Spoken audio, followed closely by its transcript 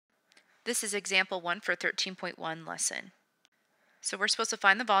This is example 1 for 13.1 lesson. So we're supposed to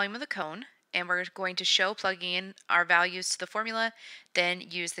find the volume of the cone, and we're going to show plugging in our values to the formula, then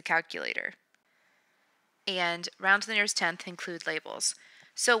use the calculator. And round to the nearest tenth include labels.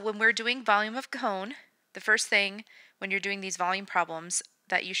 So when we're doing volume of cone, the first thing when you're doing these volume problems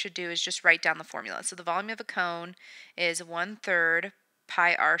that you should do is just write down the formula. So the volume of a cone is 1/3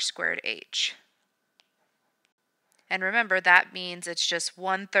 pi r squared h. And remember, that means it's just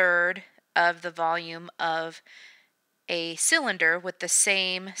 1/3 of the volume of a cylinder with the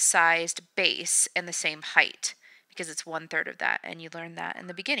same sized base and the same height, because it's 1/3 of that, and you learned that in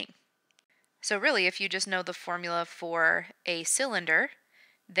the beginning. So really, if you just know the formula for a cylinder,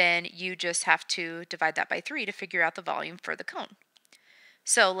 then you just have to divide that by 3 to figure out the volume for the cone.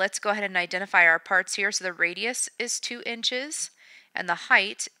 So let's go ahead and identify our parts here. So the radius is 2 inches and the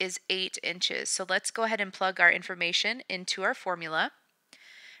height is 8 inches. So let's go ahead and plug our information into our formula.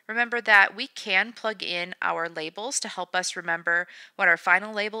 Remember that we can plug in our labels to help us remember what our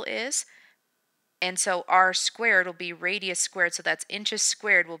final label is. And so r squared will be radius squared, so that's inches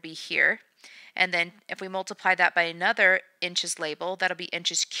squared will be here. And then if we multiply that by another inches label, that'll be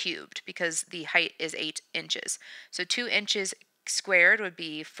inches cubed because the height is 8 inches. So 2 inches squared would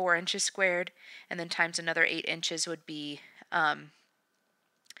be 4 inches squared, and then times another 8 inches would be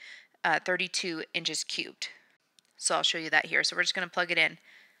 32 inches cubed. So I'll show you that here. So we're just going to plug it in.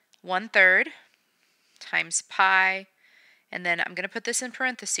 1/3 times pi, and then I'm going to put this in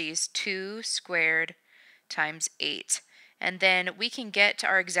parentheses, 2 squared times 8. And then we can get to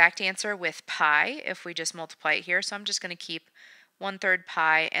our exact answer with pi if we just multiply it here. So I'm just going to keep 1/3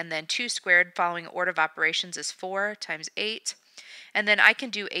 pi, and then 2 squared following order of operations is 4 times 8. And then I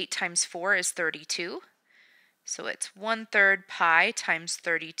can do 8 times 4 is 32. So it's 1/3 pi times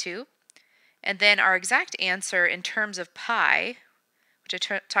 32. And then our exact answer in terms of pi,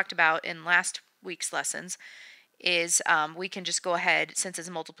 which I talked about in last week's lessons, is we can just go ahead, since it's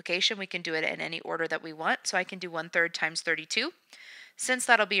multiplication, we can do it in any order that we want. So I can do 1/3 times 32. Since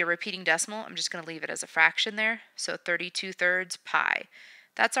that'll be a repeating decimal, I'm just going to leave it as a fraction there. So 32/3 pi.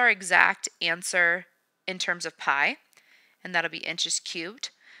 That's our exact answer in terms of pi, and that'll be inches cubed.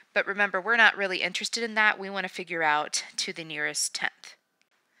 But remember, we're not really interested in that. We want to figure out to the nearest tenth.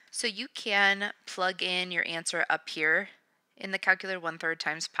 So you can plug in your answer up here in the calculator, 1/3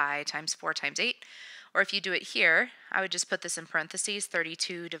 times pi times 4 times 8. Or if you do it here, I would just put this in parentheses,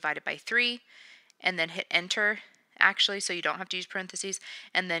 32 divided by 3, and then hit enter, actually, so you don't have to use parentheses,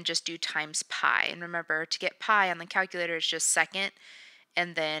 and then just do times pi. And remember, to get pi on the calculator is just second,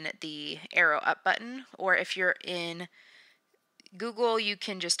 and then the arrow up button. Or if you're in Google, you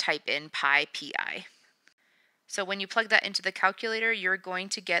can just type in pi, pi. So when you plug that into the calculator, you're going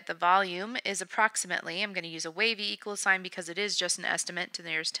to get the volume is approximately, I'm going to use a wavy equal sign because it is just an estimate to the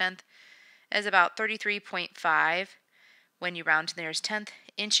nearest tenth, is about 33.5 when you round to the nearest tenth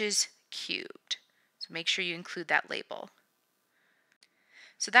inches cubed. So make sure you include that label.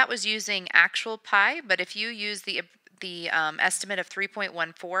 So that was using actual pi, but if you use the estimate of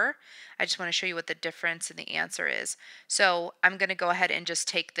 3.14, I just want to show you what the difference in the answer is. So I'm going to go ahead and just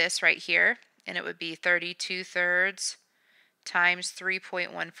take this right here, and it would be 32/3 times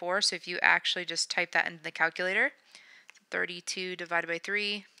 3.14. So if you actually just type that into the calculator, 32 divided by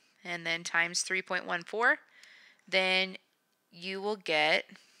 3, and then times 3.14, then you will get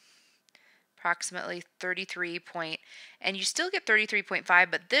approximately 33 and you still get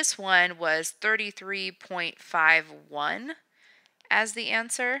 33.5, but this one was 33.51 as the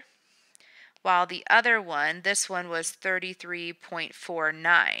answer, while the other one, this one was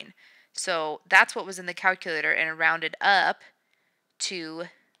 33.49. So that's what was in the calculator, and it rounded up to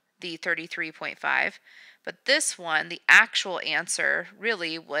the 33.5. But this one, the actual answer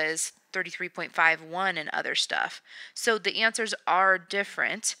really was 33.51 and other stuff. So the answers are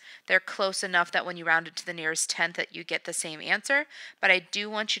different. They're close enough that when you round it to the nearest tenth that you get the same answer. But I do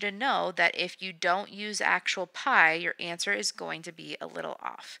want you to know that if you don't use actual pi, your answer is going to be a little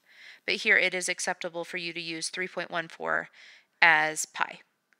off. But here it is acceptable for you to use 3.14 as pi.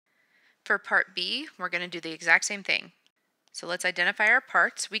 For part B, we're going to do the exact same thing. So let's identify our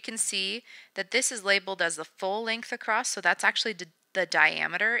parts. We can see that this is labeled as the full length across, so that's actually the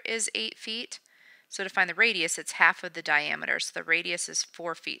diameter is 8 feet. So to find the radius, it's half of the diameter, so the radius is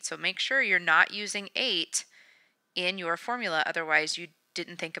 4 feet. So make sure you're not using 8 in your formula, otherwise you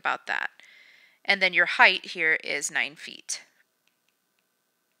didn't think about that. And then your height here is 9 feet.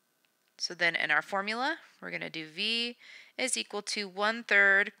 So then in our formula, we're going to do V is equal to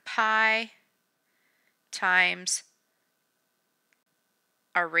 1/3 pi times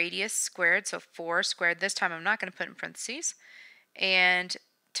our radius squared, so 4 squared. This time I'm not going to put in parentheses. And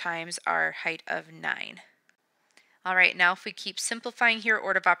times our height of 9. All right, now if we keep simplifying here,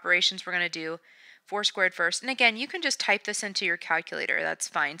 order of operations, we're going to do 4 squared first. And again, you can just type this into your calculator. That's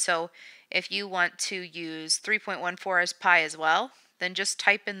fine. So if you want to use 3.14 as pi as well, then just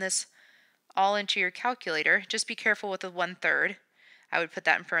type in this all into your calculator. Just be careful with the 1/3. I would put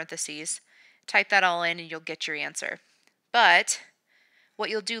that in parentheses. Type that all in and you'll get your answer. But what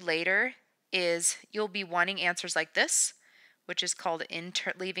you'll do later is you'll be wanting answers like this, which is called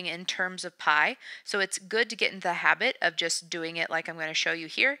leaving in terms of pi. So it's good to get into the habit of just doing it like I'm going to show you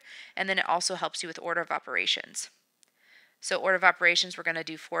here, and then it also helps you with order of operations. So order of operations, we're going to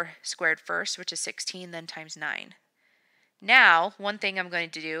do 4 squared first, which is 16, then times 9. Now, one thing I'm going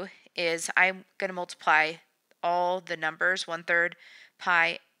to do is I'm going to multiply all the numbers, 1/3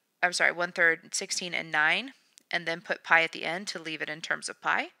 pi, 1/3, 16, and 9, and then put pi at the end to leave it in terms of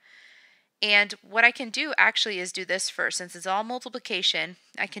pi. And what I can do actually is do this first. Since it's all multiplication,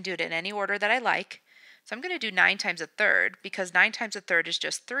 I can do it in any order that I like. So I'm going to do 9 times 1/3 because 9 times 1/3 is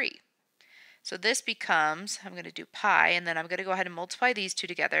just 3. So this becomes, I'm going to do pi, and then I'm going to go ahead and multiply these two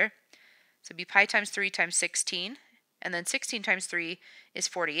together. So it'd be pi times 3 times 16, and then 16 times 3 is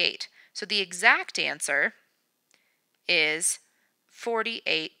 48. So the exact answer is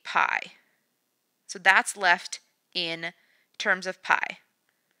 48 pi. So that's left in terms of pi.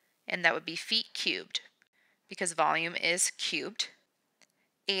 And that would be feet cubed because volume is cubed.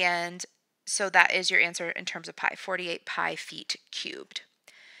 And so that is your answer in terms of pi, 48 pi feet cubed.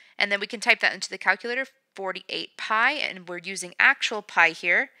 And then we can type that into the calculator, 48 pi, and we're using actual pi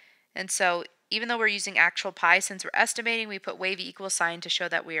here. And so even though we're using actual pi, since we're estimating, we put wavy equal sign to show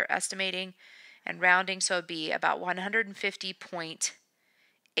that we are estimating and rounding, so it'd be about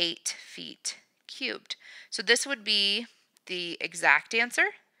 150.8 feet cubed. So this would be the exact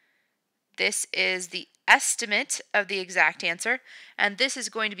answer. This is the estimate of the exact answer, and this is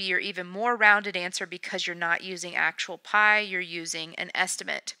going to be your even more rounded answer because you're not using actual pi, you're using an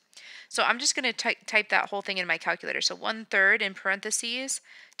estimate. So I'm just going to type that whole thing in my calculator. So 1/3 in parentheses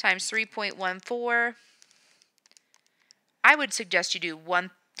times 3.14. I would suggest you do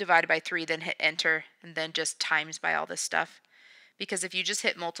 1 divided by 3, then hit enter, and then just times by all this stuff. Because if you just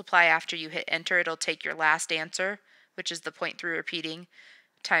hit multiply after you hit enter, it'll take your last answer, which is the 0.3 repeating,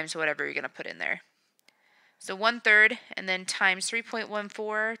 times whatever you're going to put in there. So 1/3 and then times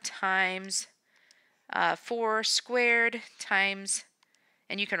 3.14 times 4 squared times,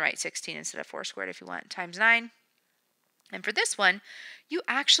 and you can write 16 instead of 4 squared if you want, times 9. And for this one, you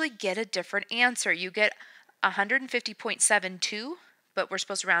actually get a different answer. You get 150.72, but we're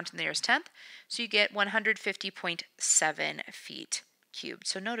supposed to round to the nearest tenth. So you get 150.7 feet cubed.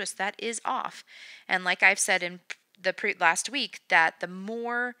 So notice that is off. And like I've said in the last week, that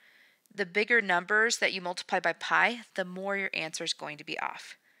the bigger numbers that you multiply by pi, the more your answer is going to be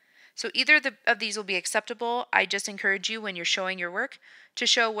off. So either of these will be acceptable. I just encourage you when you're showing your work to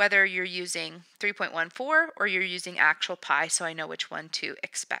show whether you're using 3.14 or you're using actual pi, so I know which one to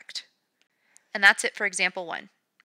expect. And that's it for example 1.